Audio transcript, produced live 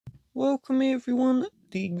Welcome everyone.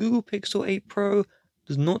 The Google Pixel 8 Pro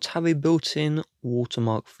does not have a built-in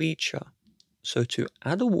watermark feature. So to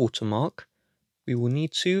add a watermark, we will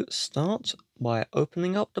need to start by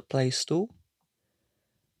opening up the Play Store.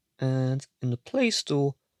 And in the Play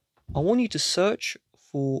Store, I want you to search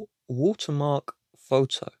for Watermark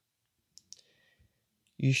Photo.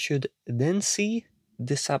 You should then see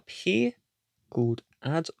this app here called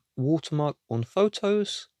Add Watermark on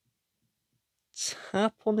Photos.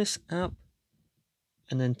 Tap on this app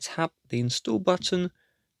and then tap the install button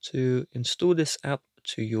to install this app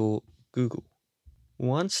to your Google.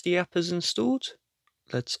 Once the app is installed,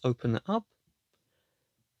 let's open it up.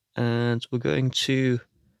 And we're going to,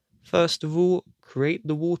 first of all, create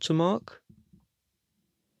the watermark.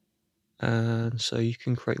 And so you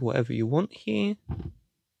can create whatever you want here.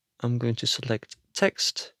 I'm going to select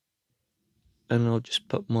text and I'll just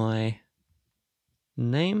put my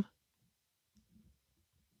name.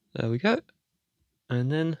 There we go.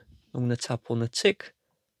 And then I'm going to tap on the tick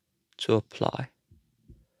to apply.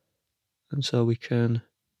 And so we can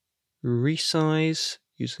resize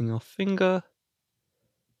using our finger.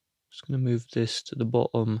 Just going to move this to the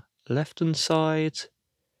bottom left hand side.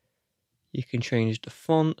 You can change the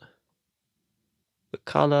font, the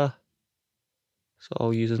color. So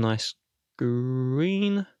I'll use a nice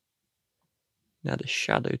green. Now the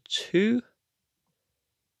shadow too.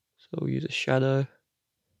 So we'll use a shadow.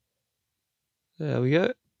 There we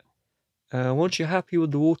go. Once you're happy with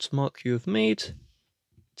the watermark you have made,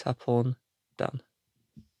 tap on done.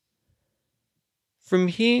 From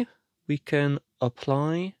here, we can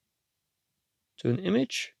apply to an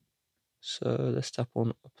image. So let's tap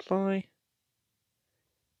on apply.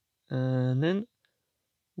 And then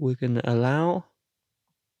we're going to allow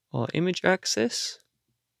our image access.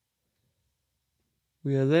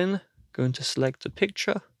 We are then going to select a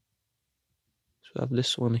picture. So I have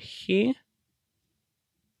this one here.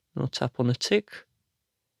 I'll tap on a tick.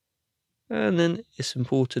 And then it's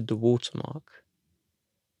imported the watermark.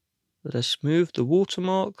 Let's move the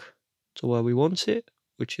watermark to where we want it,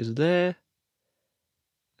 which is there.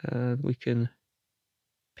 And we can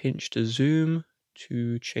pinch the zoom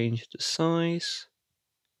to change the size.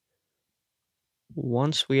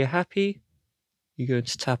 Once we are happy, you're going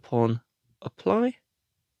to tap on apply.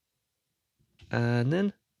 And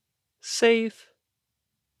then save.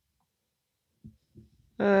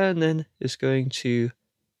 And then it's going to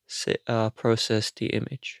process the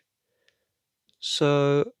image.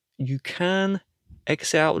 So you can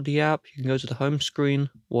exit out of the app. You can go to the home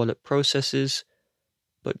screen while it processes,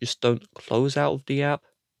 but just don't close out of the app.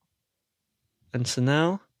 And so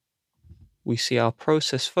now we see our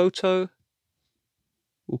process photo.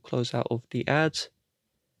 We'll close out of the ad,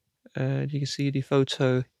 and you can see the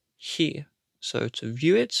photo here. So to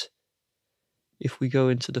view it, if we go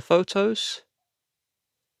into the photos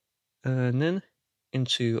and then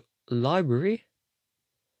into library,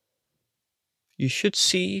 you should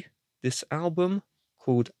see this album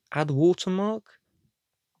called Add Watermark.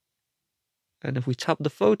 And if we tap the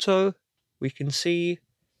photo, we can see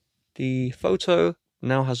the photo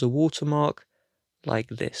now has a watermark like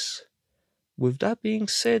this. With that being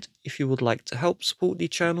said, if you would like to help support the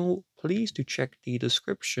channel, please do check the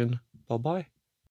description. Bye bye.